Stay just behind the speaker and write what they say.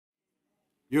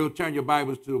You'll turn your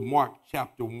Bibles to Mark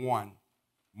chapter 1.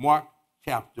 Mark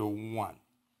chapter 1.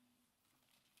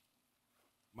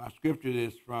 My scripture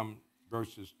is from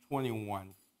verses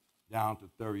 21 down to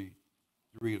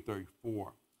 33 or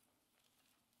 34.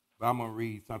 But I'm going to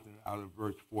read something out of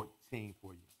verse 14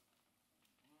 for you.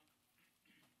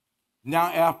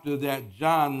 Now after that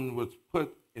John was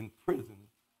put in prison,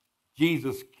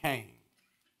 Jesus came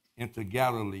into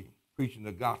Galilee, preaching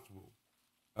the gospel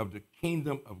of the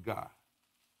kingdom of God,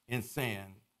 and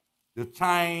saying, the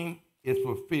time is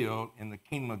fulfilled and the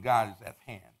kingdom of God is at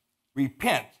hand.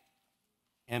 Repent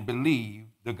and believe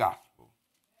the gospel.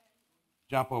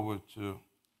 Jump over to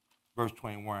verse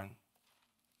 21,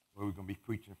 where we're going to be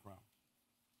preaching from.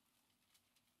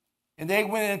 And they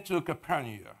went into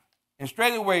Capernaum, and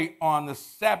straightway on the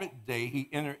Sabbath day he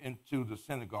entered into the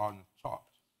synagogue and taught.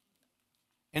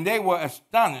 And they were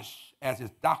astonished at his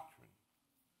doctrine,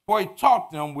 for he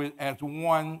taught them as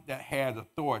one that had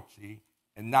authority,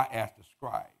 and not as the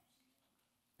scribes.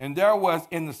 And there was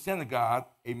in the synagogue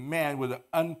a man with an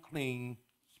unclean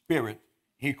spirit.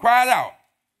 He cried out,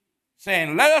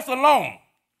 saying, let us alone.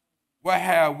 What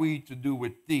have we to do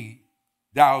with thee,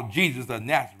 thou Jesus of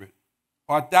Nazareth?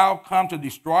 Art thou come to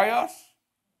destroy us?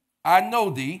 I know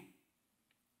thee,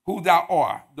 who thou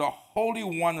art, the Holy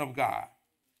One of God.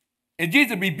 And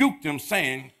Jesus rebuked him,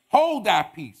 saying, hold thy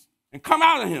peace, and come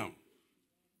out of him.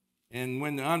 And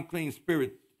when the unclean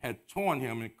spirit had torn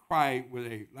him and cried with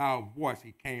a loud voice,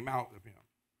 he came out of him.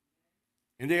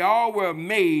 And they all were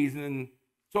amazed, and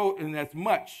so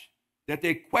inasmuch that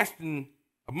they questioned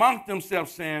amongst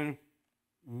themselves, saying,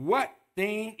 what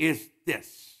thing is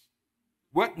this?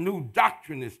 What new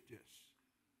doctrine is this?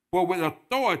 For with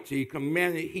authority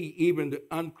commanded he even the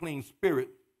unclean spirit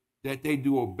that they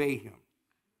do obey him.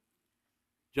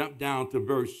 Jump down to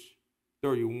verse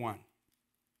 31.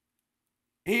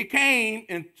 He came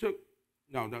and took,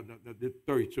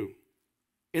 32.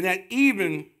 And that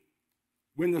even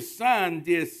when the sun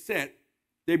did set,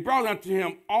 they brought unto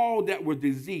him all that were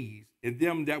diseased and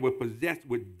them that were possessed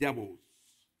with devils.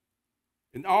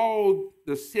 And all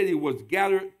the city was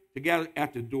gathered together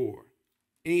at the door.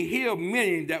 And he healed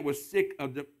many that were sick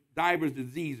of the divers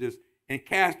diseases, and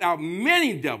cast out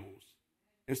many devils,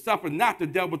 and suffered not the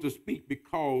devil to speak,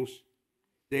 because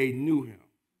they knew him.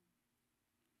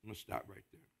 I'm going to stop right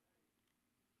there.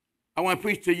 I want to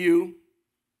preach to you,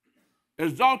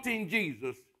 exalting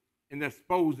Jesus and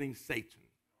exposing Satan.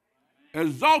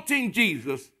 Exalting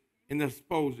Jesus and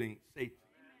exposing Satan.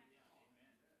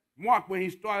 Mark, when he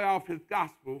started off his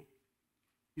gospel,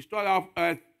 he started off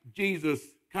as Jesus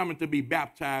coming to be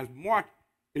baptized. Mark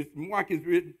is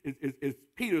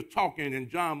Peter talking, and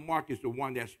John Mark is the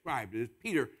one that scribed it. It's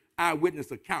Peter's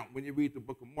eyewitness account. When you read the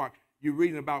book of Mark, you're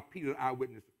reading about Peter's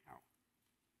eyewitness account.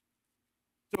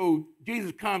 So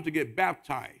Jesus comes to get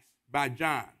baptized by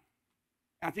John.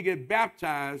 After he gets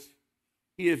baptized,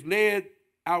 he is led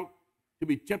out to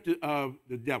be tempted of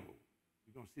the devil.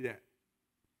 You're going to see that.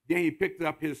 Then he picked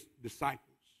up his disciples.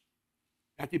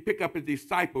 After he picked up his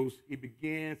disciples, he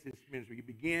begins his ministry. He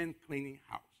began cleaning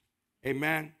house.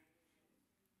 Amen?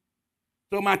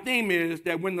 So my theme is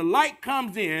that when the light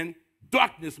comes in,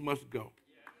 darkness must go.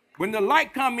 When the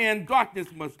light comes in, darkness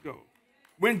must go.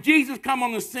 When Jesus comes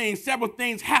on the scene, several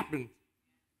things happen.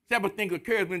 Several things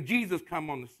occur when Jesus comes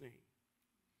on the scene.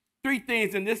 Three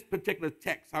things in this particular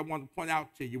text I want to point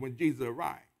out to you when Jesus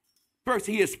arrived. First,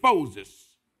 he exposes.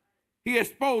 He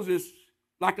exposes.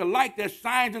 Like a light that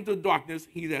shines into darkness,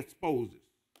 he exposes.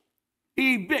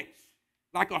 He evicts.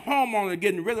 Like a homeowner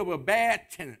getting rid of a bad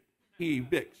tenant, he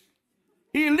evicts.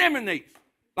 He eliminates.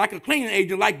 Like a cleaning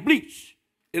agent, like bleach,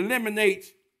 eliminates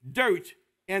dirt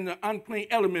and the unclean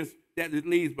elements that it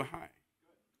leaves behind.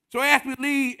 So as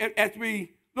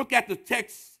we look at the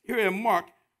text here in Mark,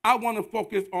 I want to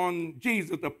focus on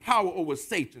Jesus, the power over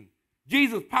Satan.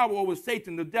 Jesus' power over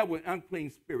Satan, the devil, and unclean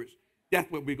spirits.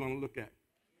 That's what we're going to look at.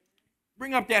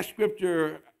 Bring up that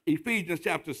scripture, Ephesians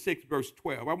chapter 6, verse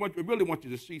 12. I really want you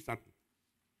to see something.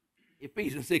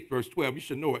 Ephesians 6, verse 12, you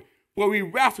should know it. For we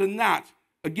wrestle not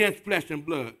against flesh and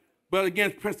blood, but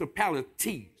against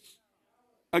principalities,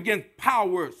 against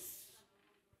powers,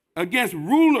 against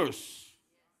rulers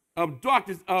of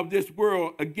darkness of this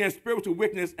world, against spiritual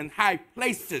wickedness in high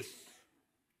places.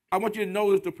 I want you to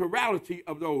notice the plurality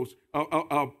of those,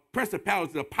 of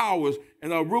principalities, of powers,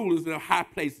 and of rulers in high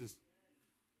places.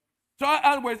 So in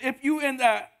other words, if you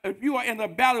are in the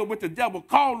battle with the devil,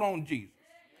 call on Jesus.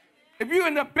 If you're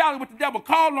in the battle with the devil,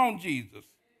 call on Jesus.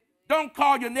 Don't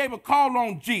call your neighbor, call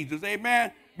on Jesus,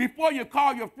 amen. Before you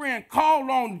call your friend, call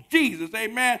on Jesus,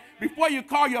 amen. Before you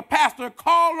call your pastor,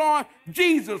 call on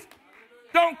Jesus.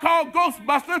 Don't call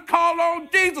Ghostbusters. Call on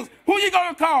Jesus. Who you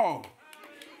going to call?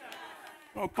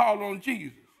 Don't call on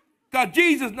Jesus. Because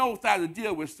Jesus knows how to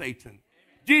deal with Satan.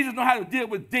 Jesus knows how to deal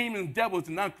with demons, devils,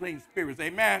 and unclean spirits.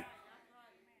 Amen?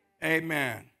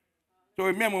 Amen. So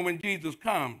remember, when Jesus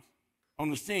comes on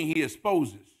the scene, he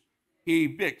exposes, he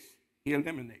evicts, he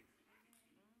eliminates.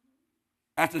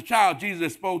 As a child,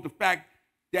 Jesus exposed the fact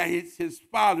that his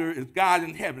Father is God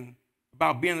in heaven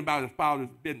about being about his Father's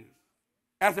business.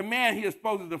 As a man, he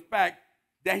exposes the fact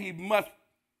that he must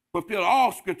fulfill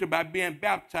all Scripture by being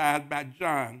baptized by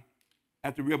John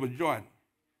at the River Jordan.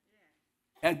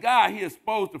 As God, he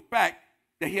exposed the fact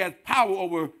that he has power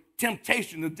over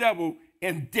temptation, the devil,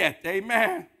 and death.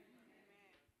 Amen.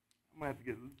 I'm going to have to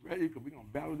get ready because we're going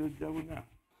to battle this devil now.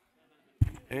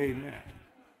 Amen.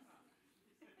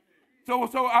 So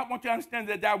I want you to understand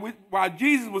that while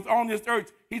Jesus was on this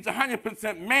earth, he's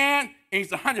 100% man and he's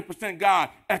 100% God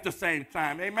at the same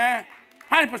time. Amen?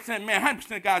 100% man,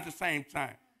 100% God at the same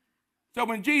time. So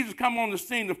when Jesus comes on the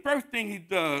scene, the first thing he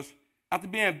does after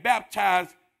being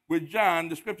baptized with John,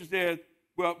 the scripture says,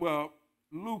 well,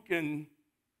 Luke and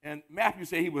Matthew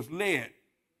say he was led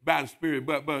by the Spirit,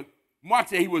 but Mark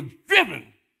said he was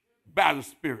driven by the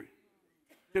Spirit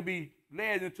to be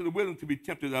led into the wilderness to be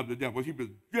tempted of the devil. He was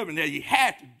driven there. He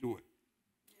had to do it.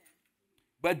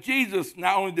 But Jesus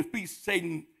not only defeats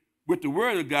Satan with the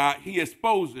word of God, he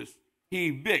exposes,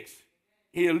 he evicts,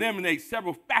 he eliminates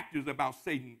several factors about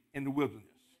Satan in the wilderness.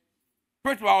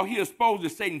 First of all, he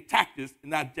exposes Satan's tactics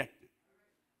and objectives.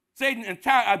 Satan's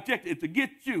entire objective is to get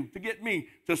you, to get me,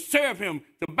 to serve him,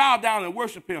 to bow down and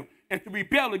worship him, and to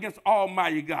rebel against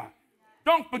Almighty God.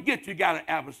 Don't forget you got an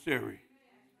adversary.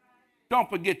 Don't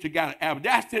forget you got an adversary.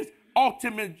 That's his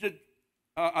ultimate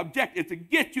objective, to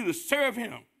get you to serve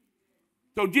him.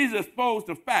 So Jesus exposed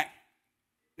the fact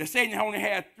that Satan only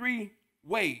had three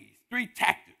ways, three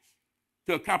tactics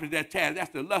to accomplish that task.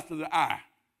 That's the lust of the eye,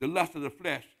 the lust of the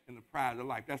flesh, and the pride of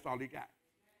life. That's all he got.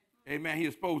 Amen. He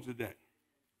exposed that.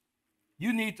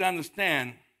 You need to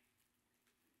understand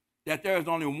that there is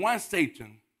only one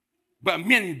Satan, but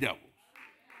many devils.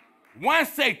 One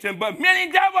Satan, but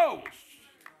many devils.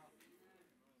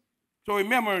 So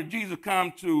remember, Jesus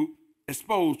comes to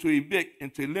expose, to evict,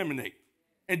 and to eliminate.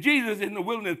 And Jesus is in the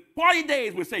wilderness 40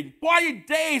 days with Satan. 40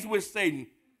 days with Satan.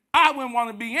 I wouldn't want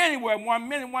to be anywhere 1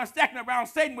 minute, 1 second around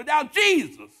Satan without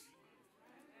Jesus.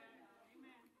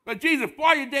 But Jesus,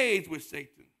 40 days with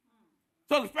Satan.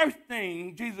 So the first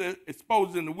thing Jesus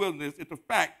exposes in the wilderness is the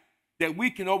fact that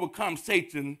we can overcome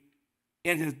Satan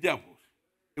and his devils.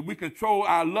 If we control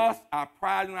our lust, our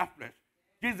pride, and our flesh.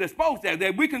 Jesus exposed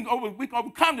that we can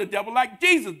overcome the devil like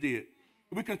Jesus did.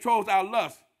 If we control our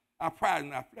lust, our pride,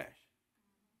 and our flesh.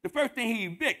 The first thing he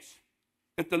evicts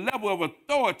is the level of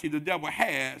authority the devil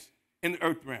has in the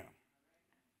earth realm.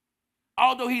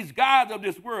 Although he's God of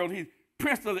this world, he's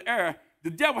prince of the air, the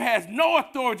devil has no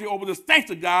authority over the saints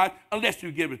of God unless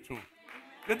you give it to him.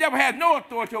 The devil has no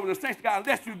authority over the saints of God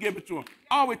unless you give it to him.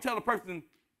 I always tell a person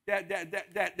that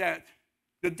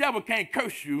the devil can't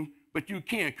curse you, but you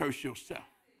can curse yourself.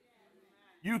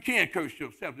 You can curse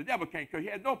yourself. The devil can't curse you.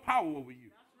 He has no power over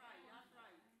you.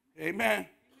 Amen.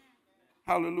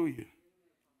 Hallelujah.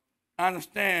 I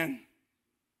understand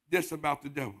this about the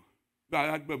devil.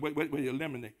 But he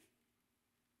eliminates.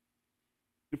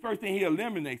 The first thing he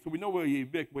eliminates, so we know where he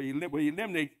evicts, where he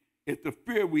eliminates is the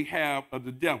fear we have of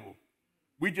the devil.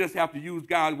 We just have to use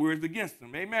God's words against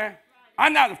him. Amen.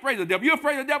 I'm not afraid of the devil. You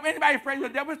afraid of the devil? Anybody afraid of the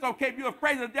devil? It's okay if you're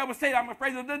afraid of the devil. Say, I'm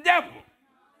afraid of the devil.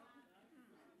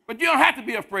 But you don't have to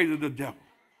be afraid of the devil.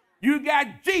 You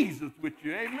got Jesus with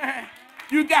you. Amen.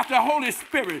 You got the Holy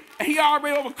Spirit, and he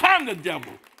already overcome the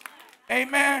devil.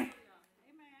 Amen.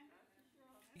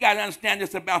 You got to understand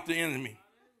this about the enemy.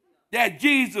 That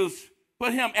Jesus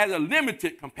put him at a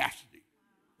limited capacity.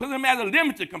 Put him at a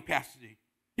limited capacity.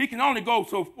 He can only go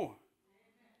so far.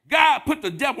 God put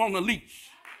the devil on the leash.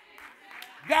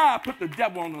 God put the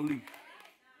devil on the leash.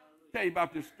 I'll tell you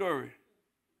about this story.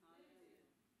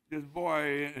 This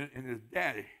boy and his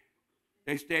daddy,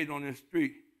 they stayed on this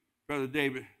street. Brother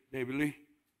David Lee,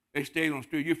 they stayed on the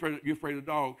street. You afraid of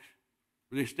dogs?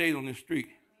 But they stayed on this street.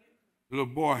 The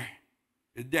little boy,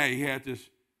 his daddy, had this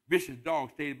vicious dog,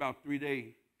 stayed about 3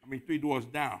 days. 3 doors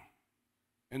down.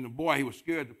 And the boy, he was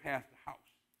scared to pass the house.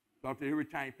 So after every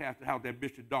time he passed the house, that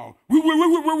vicious dog,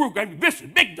 vicious,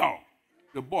 big dog.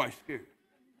 The boy scared.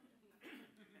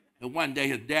 And one day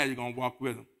his daddy's going to walk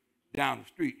with him down the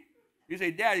street. He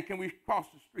said, Daddy, can we cross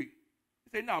the street?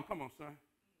 He said, no, come on, son.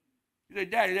 He said,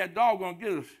 Daddy, that dog going to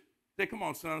get us. He said, come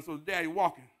on, son. So the daddy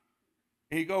walking.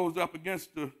 And he goes up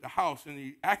against the house and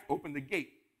he opened the gate.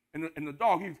 And the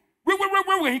dog,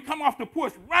 he come off the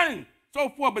porch running so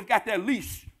forth, but got that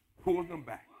leash, pulls them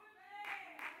back.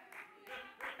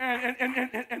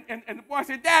 And the boy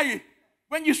said, Daddy,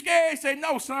 when you scared, he said,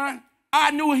 no, son.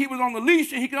 I knew he was on the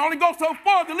leash, and he could only go so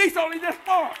far. The leash only this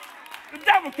far. The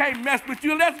devil can't mess with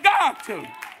you unless God to.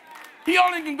 He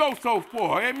only can go so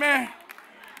far. Amen.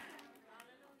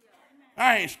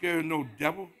 I ain't scared of no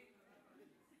devil.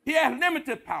 He has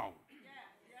limited power.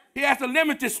 He has a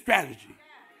limited strategy.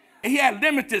 And he has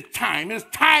limited time. His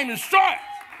time is short.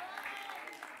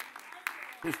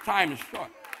 His time is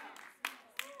short.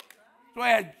 So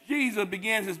as Jesus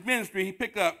begins his ministry, he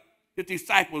picked up his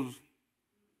disciples,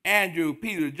 Andrew,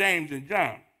 Peter, James, and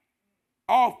John,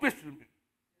 all fishermen.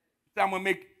 He said, I'm going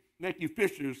to make you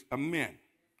fishers of men.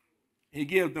 He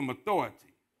gives them authority.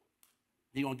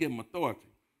 He's going to give them authority.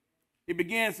 He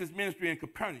begins his ministry in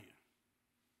Capernaum.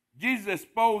 Jesus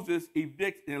exposes,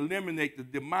 evicts, and eliminates the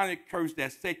demonic curse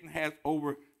that Satan has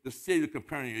over the city of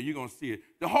Capernaum. You're going to see it.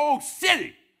 The whole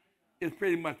city is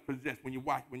pretty much possessed when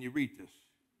you read this.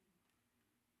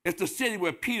 It's the city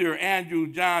where Peter, Andrew,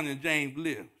 John, and James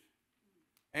lived.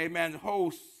 Amen. The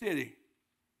whole city.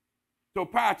 So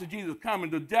prior to Jesus coming,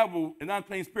 the devil and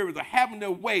unclean spirits are having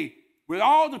their way with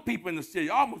all the people in the city,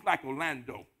 almost like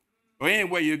Orlando or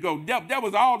anywhere you go.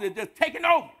 Devils all there just taking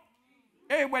over.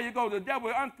 Everywhere you go, the devil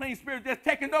and unclean spirits just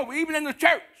taking over, even in the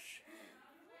church.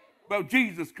 But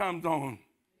Jesus comes on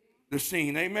the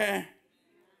scene. Amen.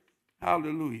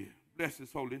 Hallelujah. Bless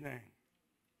his holy name.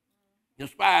 The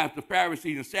scribes, the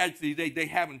Pharisees, and Sadducees, they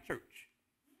having church.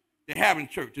 They having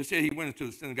church. They said he went into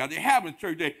the synagogue. They having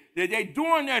church. They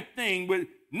doing their thing with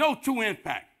no true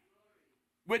impact,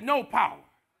 with no power.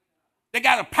 They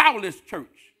got a powerless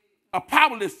church, a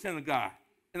powerless synagogue,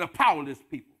 and a powerless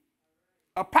people.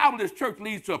 A powerless church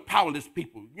leads to a powerless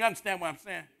people. You understand what I'm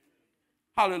saying?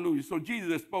 Hallelujah. So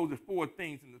Jesus exposes 4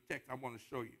 things in the text I want to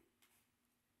show you.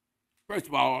 First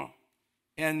of all,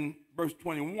 in verse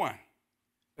 21,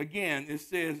 again, it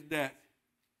says that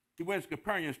he went to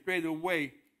Capernaum. Straight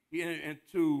away, he entered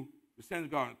into the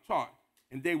synagogue and taught,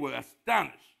 and they were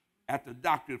astonished at the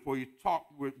doctrine, for he taught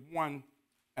with one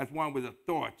with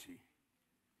authority.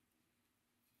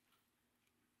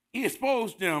 He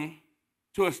exposed them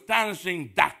to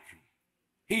astonishing doctrine.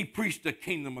 He preached the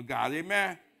kingdom of God.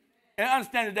 Amen? And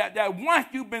understand that once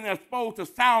you've been exposed to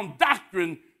sound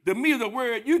doctrine, the meat of the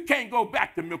word, you can't go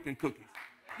back to milk and cookies.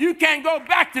 You can't go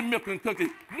back to milk and cookies.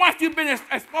 Once you've been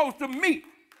exposed to meat,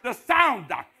 the sound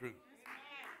doctrine,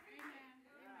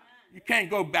 you can't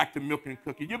go back to milk and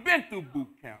cookies. You've been through boot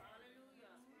camp.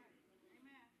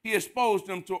 He exposed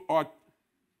them to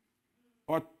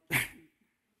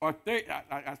I said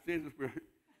this for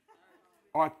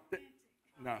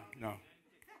not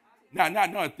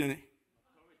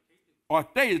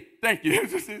authentic. Thank you.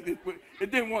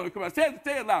 It didn't want to come out. Say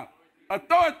it loud.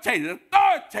 Authoritative.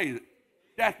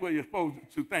 That's what you're supposed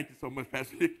to. Thank you so much,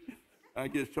 Pastor Nick. I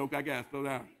get choked. I got to slow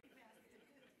down.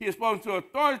 He is supposed to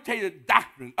authoritative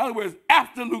doctrine. In other words,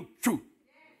 absolute truth.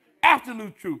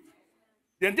 Absolute truth.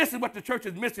 Then this is what the church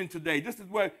is missing today. This is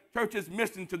what church is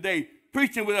missing today.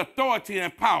 Preaching with authority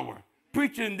and power.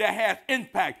 Preaching that has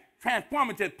impact,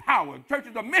 transformative power.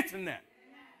 Churches are missing that.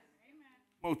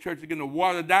 Most churches are getting a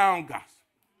watered down gospel.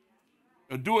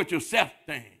 A do-it-yourself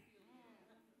thing.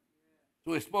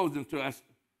 To expose them to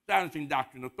astonishing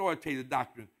doctrine, authoritative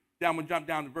doctrine. Then I'm going to jump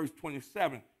down to verse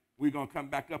 27. We're going to come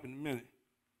back up in a minute.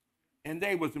 And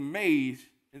they was amazed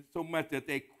in so much that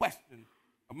they questioned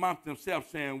amongst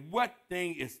themselves, saying, what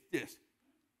thing is this?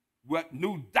 What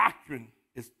new doctrine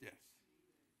is this?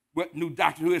 What new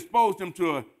doctrine? Who exposed them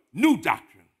to a new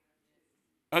doctrine.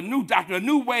 A new doctrine, a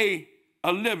new way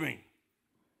of living.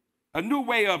 A new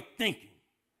way of thinking.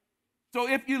 So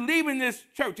if you're leaving this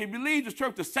church, if you leave this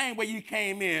church the same way you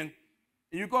came in,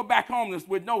 and you go back home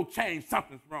with no change,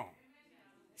 something's wrong.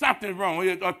 Something's wrong.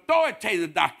 It's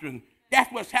authoritative doctrine.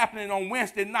 That's what's happening on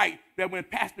Wednesday night, that when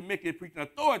Pastor Mickey is preaching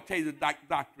authoritative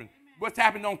doctrine. What's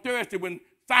happening on Thursday when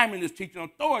Simon is teaching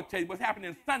authoritative. What's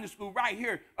happening in Sunday school right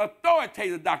here,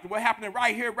 authoritative doctrine. What's happening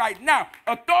right here, right now,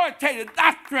 authoritative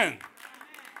doctrine.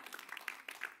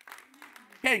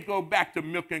 Can't go back to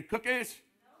milk and cookies.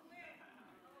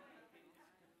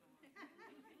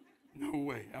 No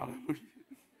way. Hallelujah.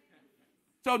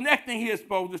 So next thing he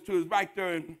exposed us to is right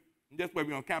there, and that's where we're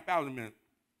going to camp out in a minute.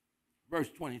 Verse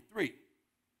 23.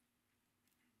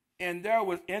 And there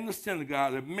was in the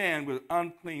synagogue a man with an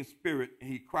unclean spirit, and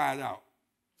he cried out,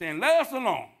 saying, let us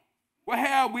alone. What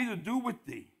have we to do with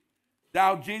thee,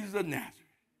 thou Jesus of Nazareth?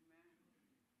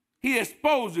 He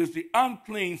exposes the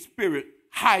unclean spirit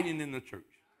hiding in the church.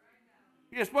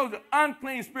 He exposed the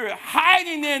unclean spirit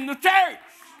hiding in the church.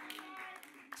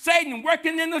 Satan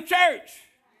working in the church.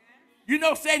 You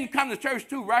know Satan come to church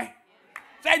too, right?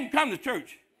 Satan come to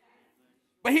church.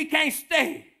 But he can't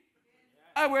stay.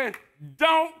 In other words,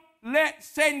 don't let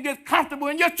Satan get comfortable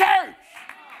in your church.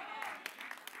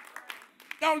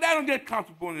 Don't let him get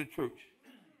comfortable in the church.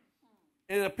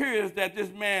 It appears that this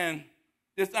man,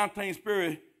 this unclean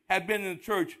spirit, had been in the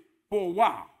church for a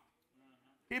while.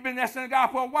 He'd been in that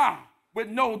synagogue for a while with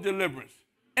no deliverance.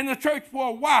 In the church for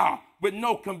a while with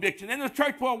no conviction. In the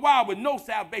church for a while with no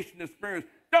salvation experience.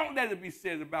 Don't let it be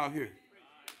said about here.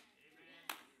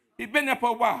 He's been there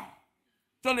for a while.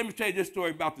 So let me tell you this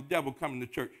story about the devil coming to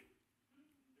church.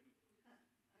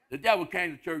 The devil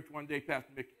came to church one day, Pastor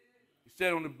Mickey. He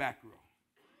sat on the back row.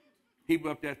 People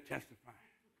up there testifying.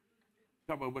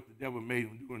 Talk about what the devil made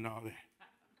him do and all that.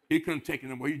 He couldn't take it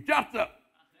anymore. He jumped up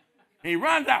and he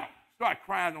runs out, started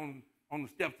crying on the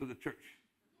steps of the church.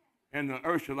 And the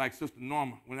usher, like Sister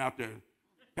Norma, went out there,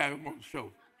 patted him on the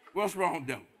shoulder. What's wrong,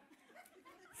 devil?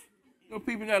 Those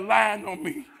people that lying on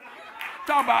me.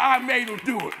 Talk about I made them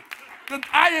do it.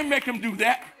 I didn't make them do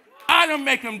that. I didn't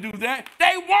make them do that.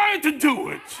 They wanted to do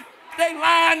it. They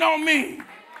lying on me.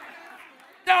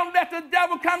 Don't let the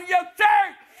devil come to your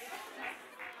church.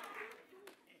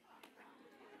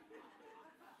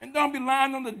 And don't be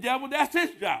lying on the devil. That's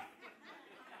his job.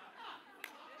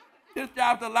 His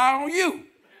job is to lie on you.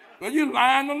 Because you're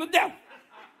lying on the devil.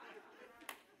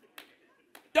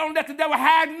 Don't let the devil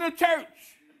hide in the church.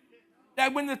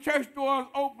 That when the church doors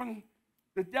open,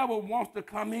 the devil wants to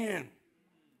come in.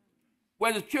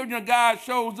 Where the children of God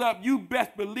shows up, you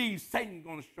best believe Satan's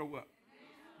going to show up.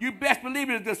 You best believe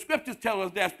it. The scriptures tell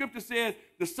us that. Scripture says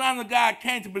the Son of God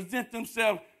came to present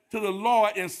himself to the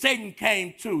Lord, and Satan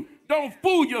came too. Don't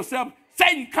fool yourself.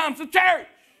 Satan comes to church.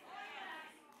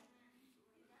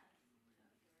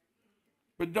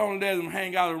 But don't let him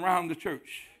hang out around the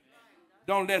church.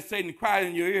 Don't let Satan cry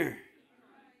in your ear.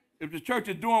 If the church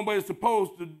is doing what it's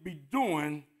supposed to be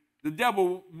doing, the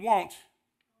devil won't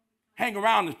hang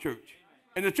around the church.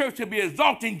 And the church should be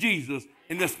exalting Jesus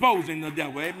and exposing the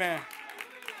devil. Amen.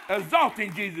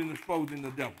 Exalting Jesus and exposing the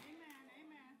devil.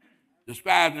 The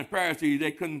scribes and Pharisees,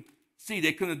 they couldn't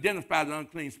identify the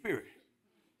unclean spirit.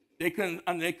 They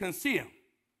couldn't see him.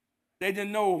 They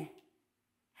didn't know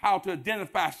how to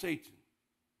identify Satan.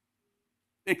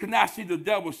 They could not see the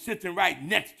devil sitting right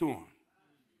next to him.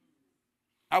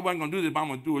 I wasn't going to do this, but I'm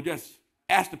going to do it. Just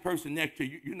ask the person next to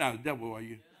you. You're not a devil, are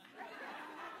you?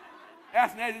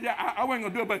 Ask them, I wasn't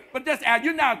going to do it, but just ask,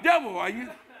 you're not a devil, are you?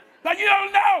 Because you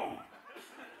don't know.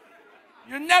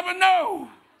 You never know.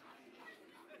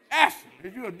 Ask them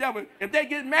if you're a devil. If they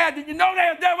get mad, then you know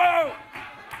they're a devil.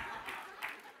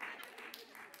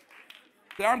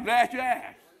 So I'm glad you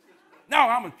asked. No,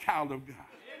 I'm a child of God.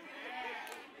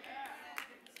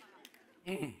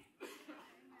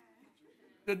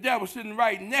 The devil sitting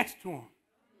right next to him.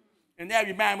 And that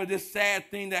reminds me of this sad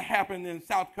thing that happened in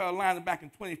South Carolina back in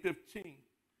 2015.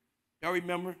 Y'all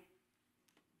remember?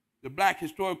 The Black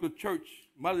Historical Church,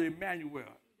 Mother Emanuel,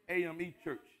 AME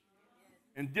Church.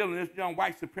 And Dylan, this young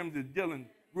white supremacist Dylan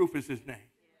Rufus, his name,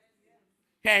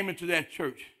 came into that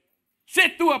church.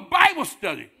 Sit through a Bible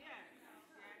study.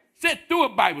 Sit through a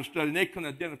Bible study, and they couldn't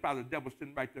identify the devil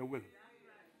sitting right there with him.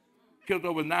 Killed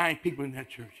over 9 people in that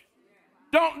church.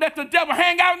 Don't let the devil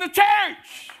hang out in the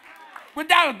church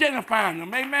without identifying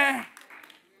them. Amen?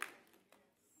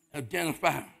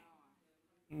 Identify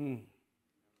them.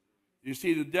 You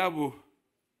see, the devil,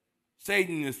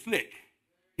 Satan is slick.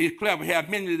 He's clever. He has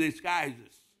many disguises.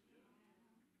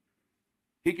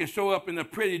 He can show up in a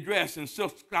pretty dress and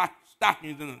silk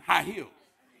stockings and high heels.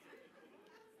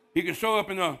 He can show up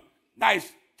in a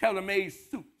nice tailor-made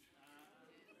suit.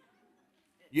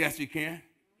 Yes, he can.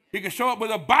 He can show up with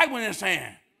a Bible in his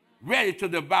hand, ready to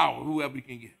devour whoever he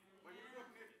can get.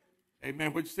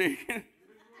 Amen. What you say?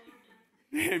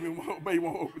 Amen. Nobody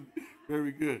won't open.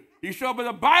 Very good. He show up with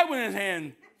a Bible in his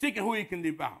hand, seeking who he can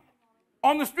devour.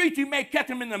 On the street, you may catch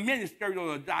him in a miniskirt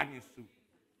or a jogging suit.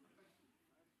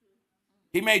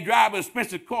 He may drive an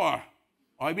expensive car,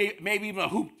 or maybe even a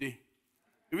hoopty.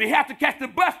 If he has to catch the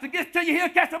bus to get to you, he'll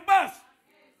catch the bus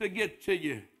to get to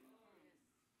you.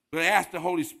 But ask the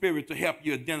Holy Spirit to help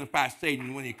you identify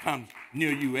Satan when he comes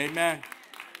near you. Amen.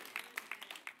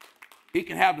 He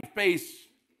can have the face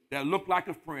that look like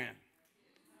a friend.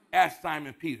 Ask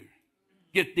Simon Peter,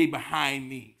 get thee behind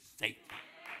me, Satan.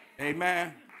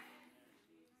 Amen.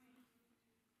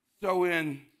 So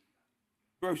in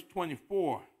verse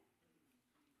 24,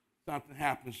 something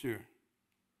happens here.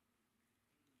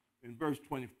 In verse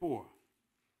 24,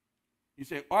 he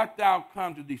said, art thou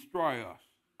come to destroy us?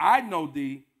 I know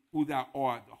thee, who thou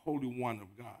art, the Holy One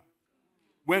of God.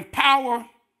 When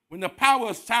the power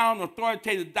of sound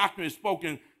authoritative doctrine is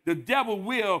spoken, the devil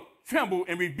will tremble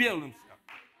and reveal himself.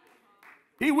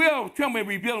 He will tremble and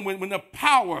reveal him when the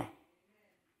power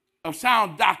of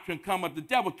sound doctrine come up. The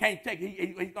devil can't take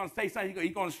it. He's going to say something.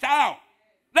 He's going to shout out,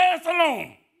 let us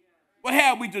alone. What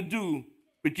have we to do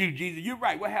with you, Jesus? You're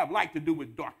right. What have light to do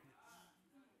with darkness?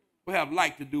 What have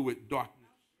light to do with darkness?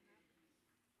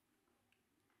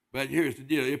 But here's the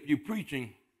deal. If you're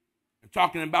preaching and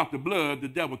talking about the blood, the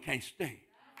devil can't stay.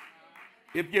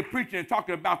 If you're preaching and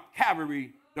talking about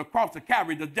Calvary, the cross of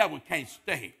Calvary, the devil can't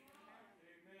stay.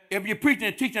 If you're preaching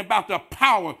and teaching about the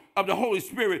power of the Holy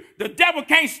Spirit, the devil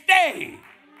can't stay.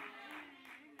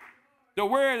 The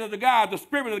word of the God, the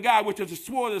Spirit of God, which is the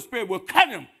sword of the Spirit, will cut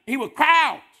him. He will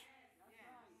cry out.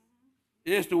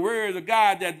 It's the word of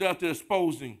God that does the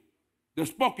exposing. The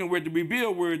spoken word, the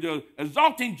revealed word, the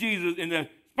exalting Jesus and the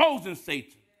exposing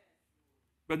Satan.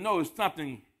 But notice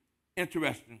something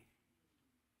interesting.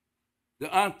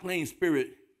 The unclean spirit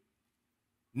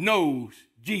knows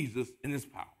Jesus and his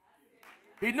power.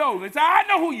 He knows. He says, I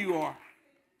know who you are.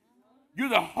 You're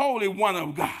the Holy One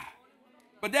of God.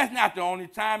 But that's not the only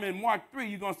time. In Mark 3,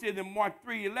 you're going to see it in Mark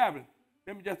 3:11.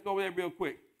 Let me just go over there real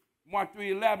quick. Mark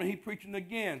 3:11, he's preaching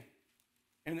again.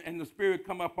 And the spirit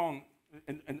come up on,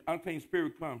 and unclean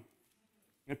spirit come.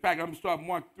 In fact, I'm going to start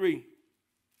Mark 3.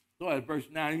 Start at verse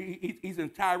 9. He's in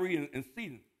Tyre and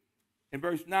Sidon. In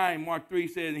verse 9, Mark 3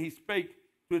 says, and he spake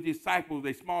to his disciples,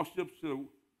 a small ship should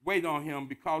wait on him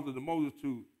because of the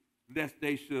multitude, lest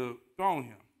they should stone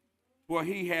him. For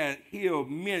he had healed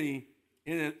many,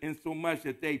 in so much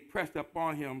that they pressed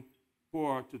upon him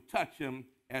for to touch him,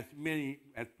 as many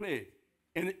as plagued.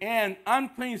 And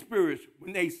unclean spirits,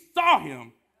 when they saw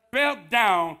him, fell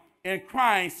down and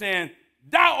crying, saying,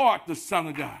 Thou art the Son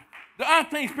of God. The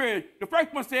unclean spirit, the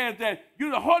first one says that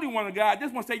you're the Holy One of God.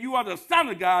 This one says you are the Son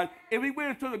of God. If we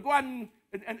went into the garden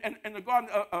and the garden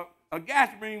of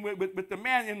Gathering with the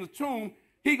man in the tomb,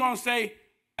 he's gonna say,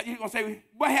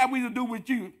 what have we to do with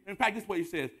you? In fact, this is what he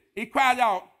says. He cried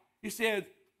out, he said,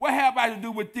 what have I to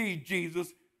do with thee,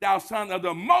 Jesus, thou Son of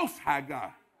the Most High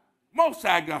God? Most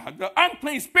High God. The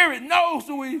unclean spirit knows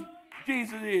who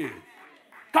Jesus is.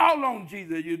 Call on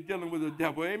Jesus. You're dealing with the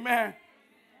devil. Amen.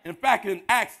 In fact, in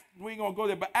Acts, we ain't going to go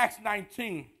there, but Acts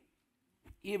 19,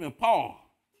 even Paul,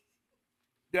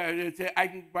 it said,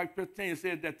 Acts 15, it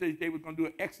said that they were going to do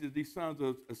an exodus. These sons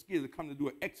of Sceva come to do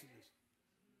an exodus.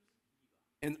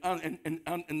 And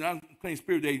the unclean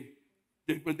spirit,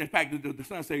 but in fact, the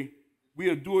sons say, we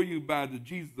adore you by the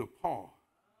Jesus of Paul.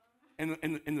 And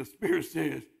the spirit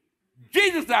says,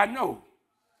 Jesus I know,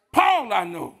 Paul I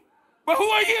know, but who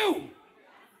are you?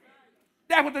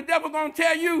 That's what the devil's going to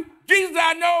tell you. Jesus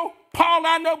I know, Paul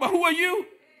I know, but who are you?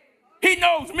 He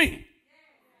knows me.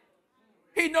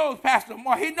 He knows Pastor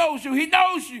Mark. He knows you. He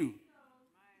knows you.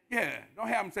 Yeah, don't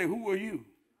have him say, who are you?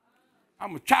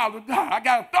 I'm a child of God. I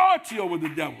got authority over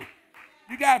the devil.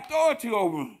 You got authority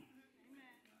over him.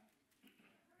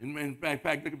 In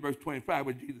fact, look at verse 25,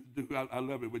 what Jesus do. I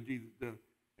love it, what Jesus does.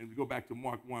 And go back to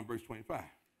Mark 1, verse 25.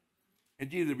 And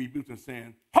Jesus rebukes him,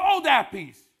 saying, hold that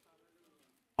peace.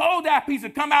 Hold that peace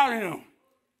and come out of him.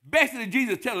 Basically,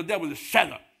 Jesus tells the devil to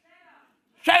shut up.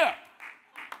 Shut up.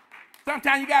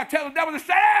 Sometimes you got to tell the devil to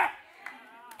shut up.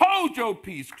 Hold your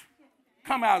peace.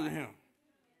 Come out of him.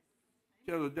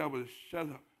 Tell the devil to shut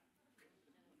up.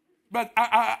 But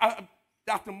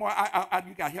Dr. Moore,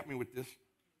 you got to help me with this.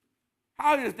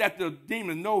 How is that the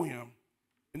demons know him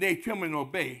and they tremble and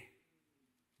obey,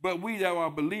 but we that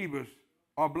are believers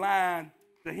are blind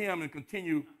to him and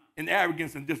continue in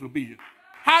arrogance and disobedience?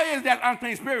 How is that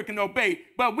unclean spirit can obey,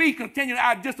 but we continue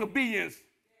our disobedience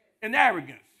and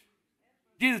arrogance?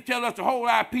 Jesus tells us to hold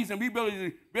our peace, and we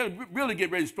really get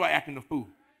ready to start acting the fool.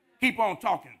 Keep on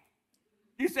talking.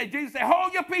 Jesus said,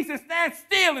 hold your peace and stand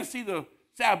still and see the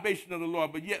salvation of the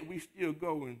Lord, but yet we still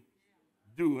go and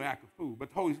do and act a fool.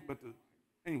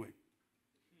 Anyway.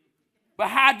 But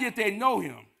how did they know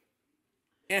him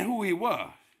and who he was?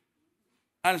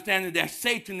 Understanding that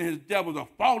Satan and his devils are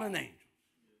fallen angels.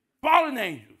 Fallen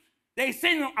angels. They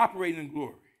seen him operating in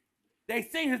glory. They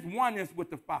seen his oneness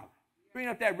with the Father. Bring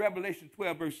up that Revelation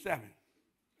 12, verse 7.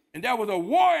 And there was a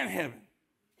war in heaven.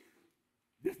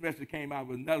 This message came out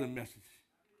with another message.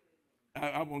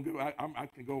 I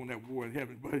can go on that war in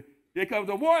heaven. But there comes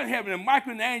a war in heaven, and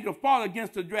Michael and the angel fought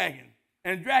against the dragon.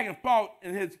 And the dragon fought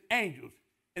and his angels.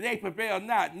 And they prevailed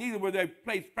not, neither were their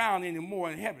place found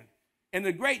anymore in heaven. And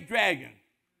the great dragon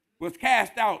was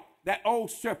cast out, that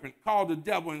old serpent called the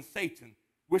devil and Satan,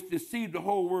 which deceived the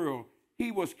whole world.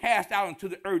 He was cast out into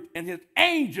the earth, and his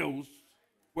angels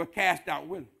were cast out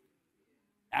with him.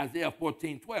 Isaiah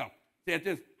 14:12 says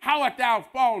this, how art thou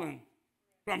fallen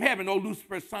from heaven, O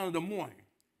Lucifer, son of the morning?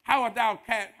 How art thou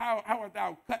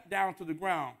cut down to the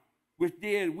ground, which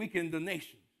did weaken the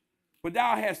nation? For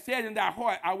thou hast said in thy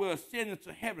heart, I will ascend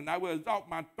into heaven. I will exalt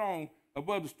my throne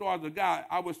above the stars of God.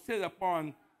 I will sit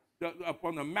upon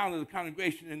the mount of the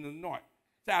congregation in the north,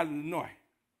 side of the north.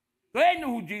 So they knew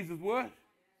who Jesus was.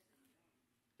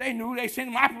 They knew. They seen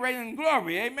him operating in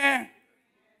glory. Amen.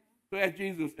 So that's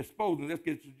Jesus exposing. Let's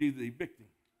get to Jesus evicting.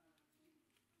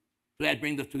 So that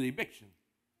brings us to the eviction.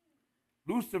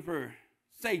 Lucifer,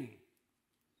 Satan,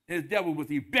 his devil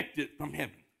was evicted from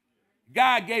heaven.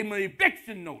 God gave him an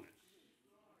eviction notice.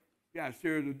 God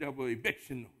served the devil an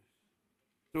eviction notice.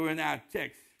 So in our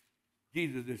text,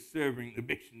 Jesus is serving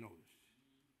eviction notice.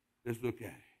 Let's look at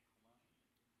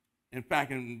it. In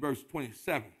fact, in verse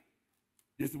 27,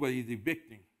 this is what he's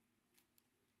evicting.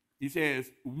 He says,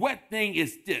 what thing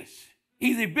is this?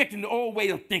 He's evicting the old way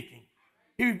of thinking.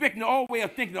 He's evicting the old way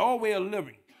of thinking, the old way of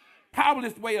living.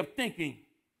 Powerless way of thinking.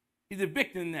 He's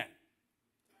evicting that.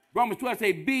 Romans 12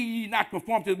 says, be ye not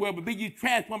conformed to the world, but be ye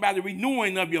transformed by the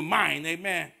renewing of your mind.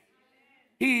 Amen.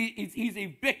 He's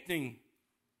evicting.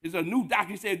 It's a new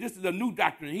doctrine. He said this is a new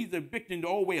doctrine. He's evicting the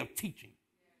old way of teaching.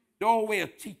 The old way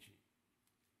of teaching.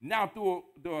 Now through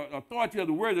the authority of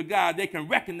the word of God, they can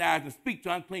recognize and speak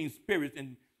to unclean spirits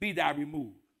and be thou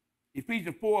removed.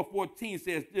 Ephesians 4:14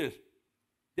 says this,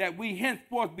 that we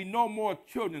henceforth be no more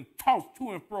children tossed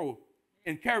to and fro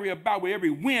and carry about with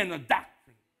every wind of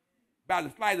doctrine by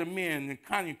the sleight of men and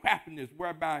cunning craftiness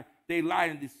whereby they lie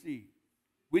and deceive.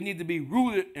 We need to be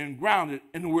rooted and grounded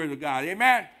in the word of God.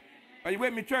 Amen? Are you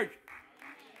with me, church?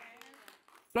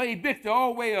 So he evicts the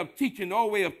old way of teaching, the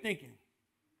old way of thinking.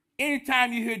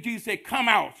 Anytime you hear Jesus say, come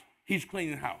out, he's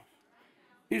cleaning the house.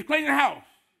 He's cleaning the house.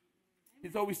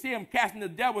 And so we see him casting the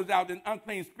devils out and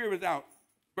unclean spirits out,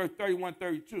 verse 31,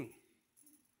 32.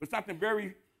 But something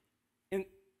very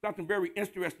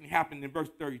interesting happened in verse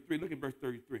 33. Look at verse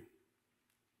 33.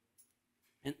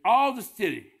 And all the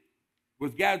city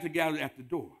was gathered together at the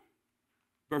door.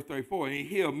 Verse 34, and he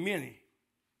healed many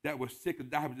that were sick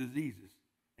of divers diseases,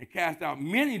 and cast out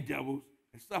many devils,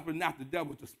 and suffered not the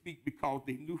devils to speak because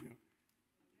they knew him.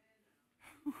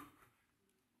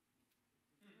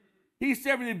 He's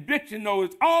serving eviction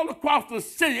notice all across the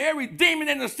city. Every demon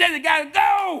in the city got to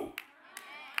go.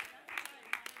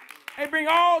 They bring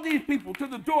all these people to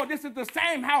the door. This is the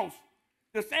same house.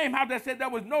 The same house that said there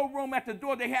was no room at the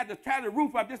door. They had to tear the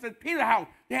roof up. This is Peter's house.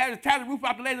 They had to tear the roof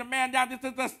up to lay the man down. This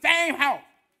is the same house.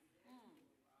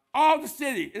 All the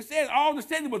city. It says all the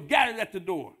city was gathered at the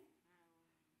door.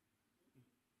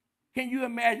 Can you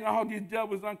imagine all these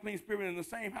devils, unclean spirits in the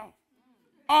same house?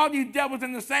 All these devils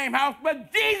in the same house,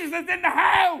 but Jesus is in the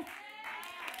house.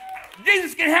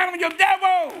 Jesus can handle your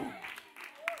devil.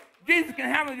 Jesus can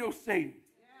handle your Satan.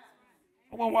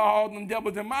 I won't want all them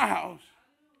devils in my house.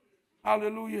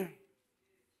 Hallelujah.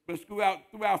 But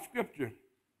throughout Scripture,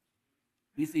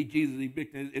 we see Jesus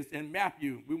evicting. It's in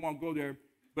Matthew. We won't go there.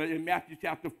 But in Matthew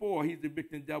chapter 4, he's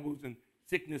evicting devils and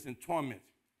sickness and torment.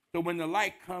 So when the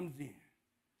light comes in,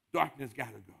 darkness got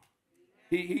to go.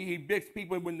 He evicts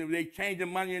people when they change the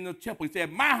money in the temple. He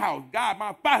said, my house, God,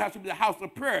 my Father's house should be the house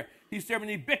of prayer. He's serving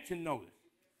eviction notice.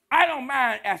 I don't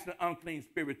mind asking the unclean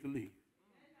spirit to leave.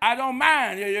 I don't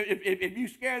mind. If you're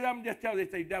scared of them, just tell them, they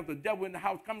say, there's a devil in the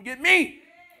house, come get me.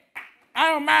 I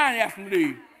don't mind asking them to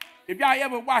leave. If y'all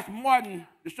ever watch Martin,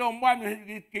 the show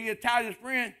Martin, he get tired of his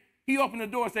friend, he opened the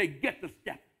door and said, get the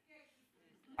step.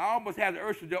 I almost had the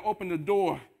urge to open the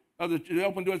door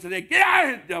and say, get out of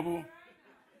here, devil.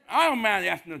 I don't mind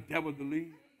asking the devil to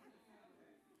leave.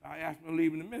 I asked him to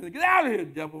leave in a minute. Get out of here,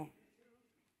 devil.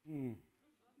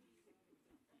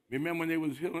 Remember when they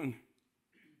was healing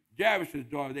Jairus'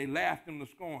 daughter, they laughed him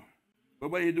to scorn. But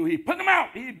what did he do? He put them out.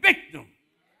 He evicted them.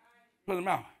 Put them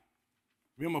out.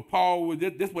 Remember Paul,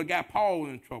 this what got Paul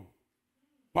in trouble.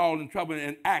 Paul in trouble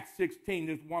in Acts 16,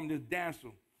 this woman, this dancer,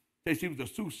 said she was a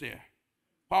soothsayer.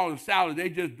 Paul and Silas, they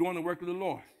just doing the work of the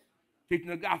Lord, teaching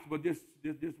the gospel. This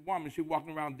woman, she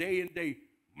walking around day and day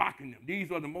mocking them.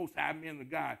 These are the most high men of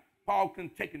God. Paul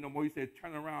couldn't take it no more. He said,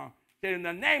 turn around. He said, in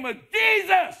the name of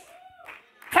Jesus,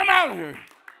 come out of here.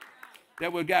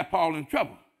 That what got Paul in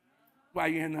trouble. Why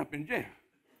you ended up in jail.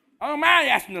 I don't mind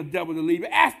asking the devil to leave.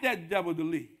 Ask that devil to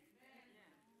leave.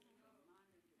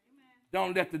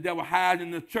 Don't let the devil hide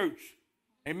in the church.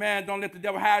 Amen. Don't let the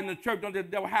devil hide in the church. Don't let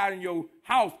the devil hide in your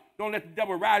house. Don't let the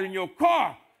devil ride in your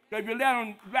car. Because if you let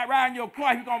him ride in your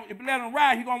car, if you let him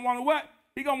ride, he's going to want to what?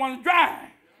 He's going to want to drive.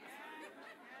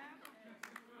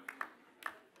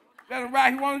 Let him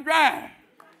ride, he wants to drive.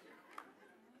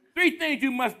 3 things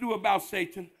you must do about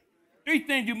Satan. 3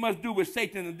 things you must do with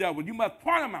Satan and the devil. You must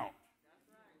point them out,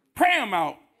 pray them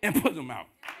out, and put them out.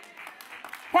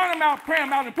 point them out, pray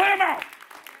them out, and put them out.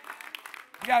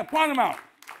 You got to point them out.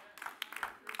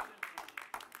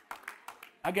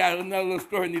 I got another little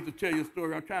story. I need to tell you a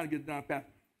story. I'm trying to get done, Pastor.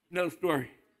 Another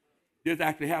story. This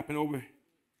actually happened over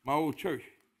my old church.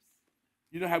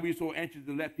 You know how we're so anxious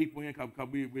to let people in because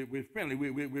we're friendly.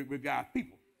 We're God's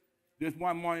people. This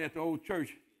one morning at the old church,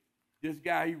 this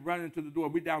guy, he running to the door.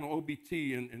 We down on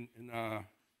OBT and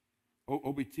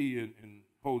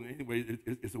Holden. Anyway,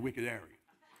 it's a wicked area.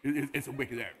 It's a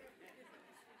wicked area.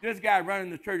 This guy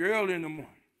running the church early in the morning.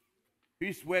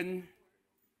 He's sweating,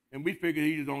 and we figured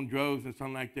he was on drugs and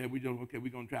something like that. We just, okay,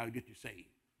 we're going to try to get you saved.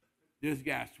 This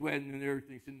guy sweating and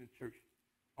everything sitting in the church,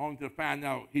 only to find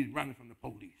out he's running from the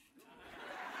police.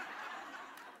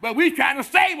 But we trying to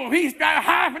save him. He's trying to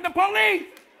hide from the police.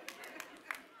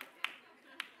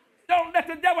 Don't let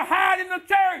the devil hide in the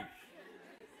church.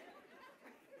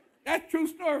 That's a true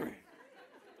story.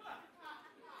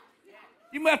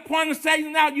 You must point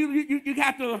Satan out. You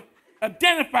have to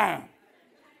identify him.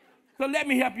 So let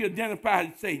me help you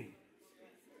identify Satan.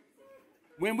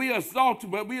 When we exalt,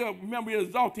 but remember we're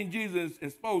exalting Jesus and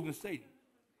exposing Satan.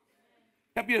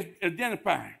 Help you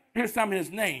identify. Here's some of his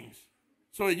names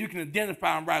so that you can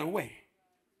identify him right away.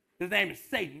 His name is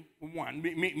Satan, for one,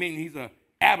 meaning he's an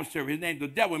adversary. His name, the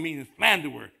devil, means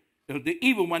slanderer. The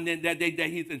evil one, that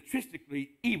he's intrinsically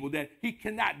evil, that he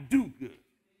cannot do good.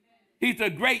 He's a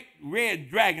great red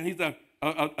dragon. He's a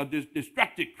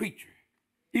destructive creature.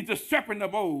 He's the serpent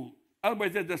of old. In other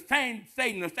words, it's the same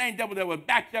Satan, the same devil that was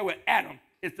back there with Adam.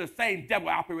 It's the same devil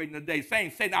operating today,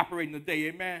 same Satan operating today,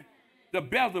 amen? The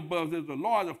Beelzebub is the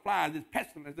Lord of the flies, is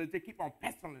pestilence. They keep on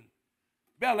pestiling.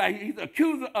 He's the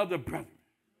accuser of the brethren.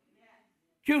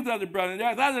 Accuser of the brethren.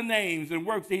 There's other names and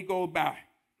works that he goes by.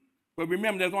 But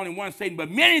remember, there's only one Satan, but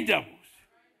many devils.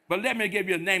 But let me give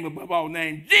you a name above all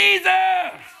names. Jesus!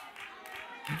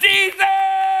 Jesus!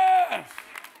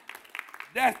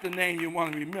 That's the name you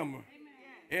want to remember.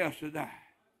 El Shaddai.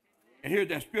 And here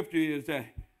that scripture is that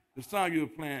the song you were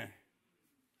playing.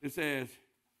 It says,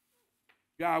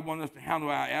 God wants us to handle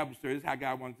our adversaries. This is how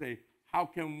God wants to say, how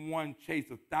can one chase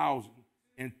 1,000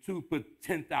 and two put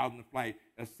 10,000 to flight,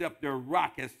 except their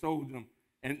rock has sold them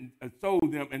and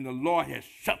the Lord has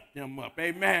shut them up.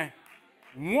 Amen.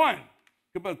 One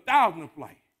could put 1,000 to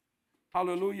flight.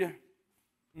 Hallelujah.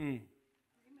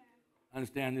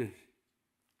 Understand this.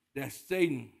 That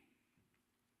Satan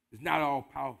is not all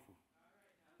powerful.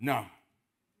 No.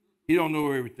 He don't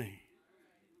know everything.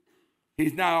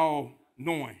 He's not all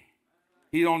knowing.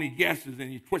 He only guesses and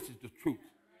he twists the truth.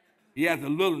 He has a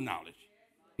little knowledge.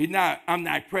 He's not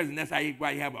omnipresent. That's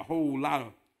why you have a whole lot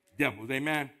of devils.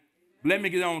 Amen. But let me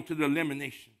get on to the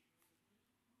elimination.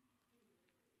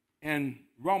 In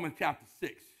Romans chapter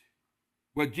 6,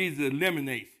 what Jesus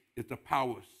eliminates is the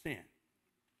power of sin.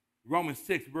 Romans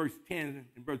 6, verse 10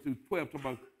 and verse 12 talk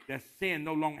about that sin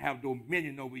no longer have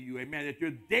dominion over you. Amen. That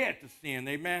you're dead to sin.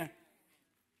 Amen.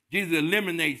 Jesus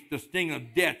eliminates the sting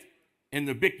of death and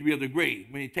the victory of the grave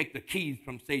when he takes the keys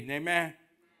from Satan. Amen.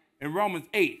 In Romans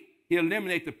 8, he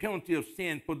eliminates the penalty of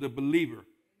sin for the believer.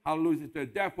 Hallelujah. So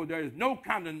therefore, there is no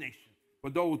condemnation for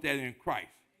those that are in Christ.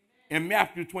 In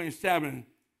Matthew 27,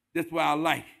 this is what I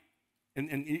like.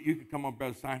 And you can come on,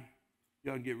 Brother Simon.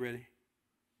 Y'all get ready.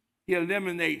 He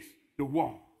eliminates the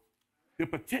wall, the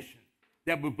partition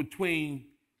that was between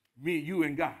me, you,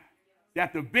 and God.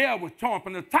 That the veil was torn.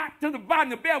 From the top to the bottom,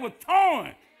 the veil was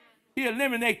torn. He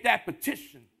eliminates that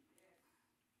partition.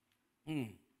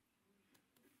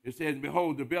 It says,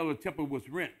 behold, the veil of the temple was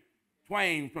rent,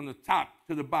 twain from the top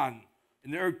to the bottom,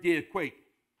 and the earth did quake,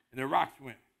 and the rocks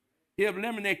went. He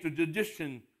eliminates the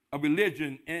tradition of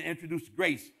religion and introduced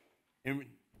grace in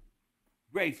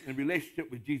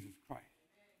relationship with Jesus Christ.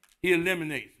 He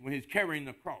eliminates when he's carrying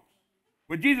the cross.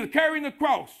 When Jesus is carrying the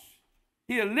cross,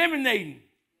 he eliminating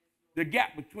the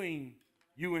gap between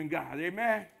you and God.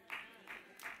 Amen?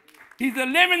 He's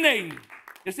eliminating.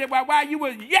 It said, while you were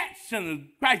yet sinners,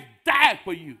 Christ died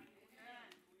for you.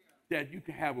 That you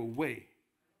can have a way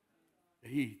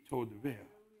that he tore the veil.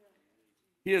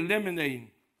 He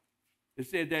eliminating. It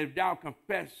said that if thou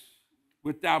confess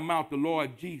with thy mouth the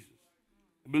Lord Jesus,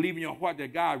 and believe in your heart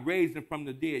that God raised him from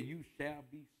the dead, you shall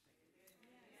be saved.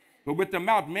 But with the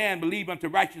mouth, man believe unto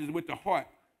righteousness, with the heart,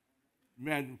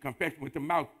 man confession with the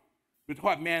mouth. With the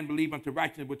heart, man believe unto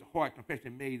righteousness, with the heart,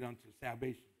 confession made unto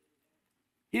salvation.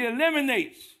 He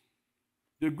eliminates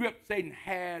the grip Satan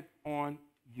had on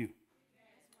you.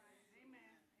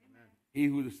 Amen. He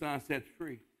who the Son sets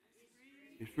free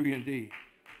is free indeed.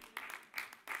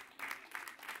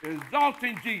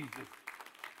 Exalting Jesus,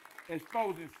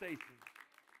 exposing Satan.